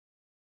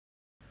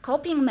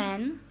Copying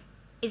men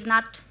is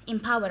not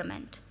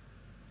empowerment.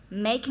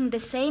 Making the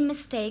same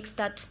mistakes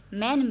that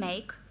men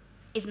make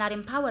is not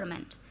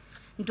empowerment.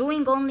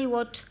 Doing only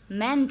what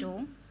men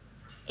do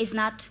is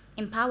not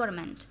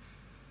empowerment.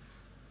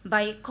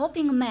 By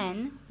copying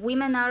men,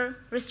 women are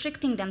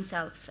restricting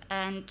themselves,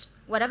 and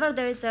wherever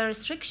there is a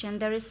restriction,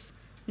 there is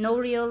no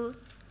real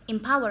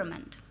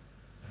empowerment.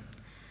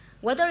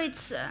 Whether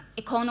it's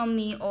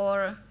economy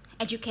or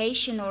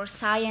education or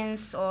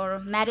science or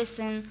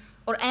medicine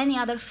or any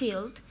other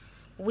field,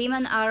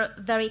 women are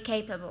very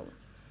capable.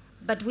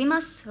 But we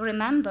must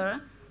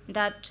remember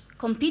that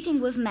competing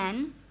with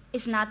men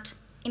is not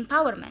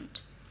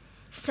empowerment.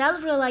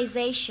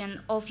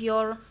 Self-realization of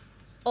your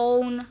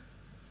own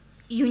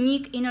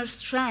unique inner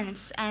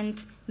strengths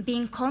and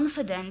being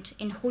confident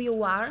in who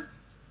you are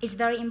is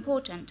very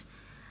important.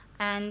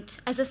 And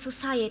as a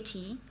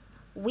society,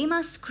 we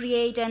must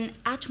create an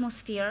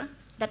atmosphere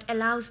that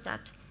allows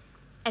that.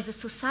 As a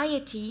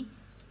society,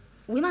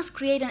 we must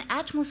create an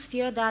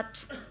atmosphere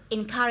that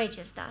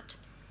encourages that.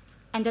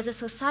 And as a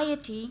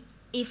society,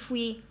 if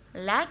we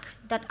lack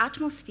that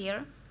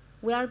atmosphere,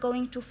 we are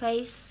going to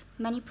face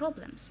many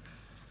problems.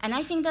 And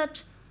I think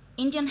that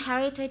Indian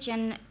heritage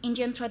and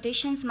Indian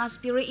traditions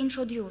must be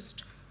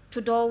reintroduced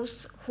to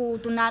those who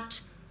do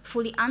not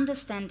fully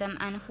understand them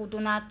and who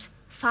do not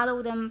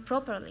follow them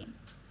properly.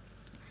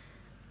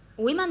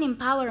 Women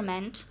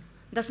empowerment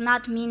does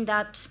not mean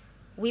that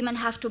women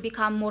have to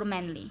become more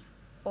manly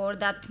or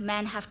that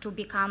men have to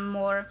become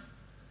more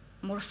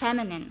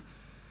feminine.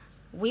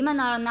 Women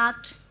are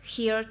not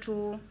here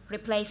to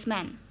replace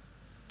men,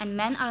 and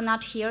men are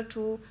not here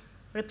to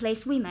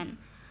replace women.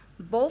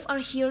 Both are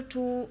here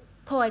to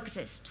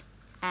coexist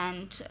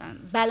and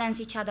balance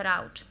each other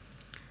out.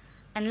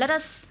 And let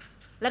us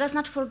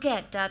not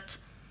forget that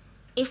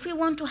if we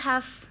want to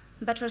have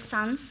better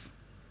sons,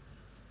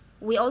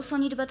 we also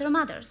need better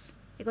mothers,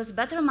 because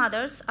better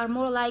mothers are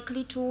more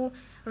likely to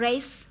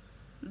raise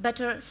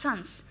better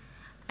sons.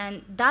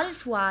 And that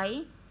is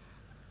why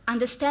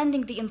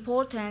understanding the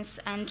importance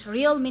and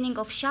real meaning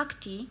of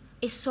Shakti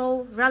is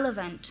so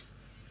relevant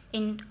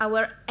in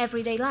our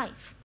everyday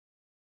life.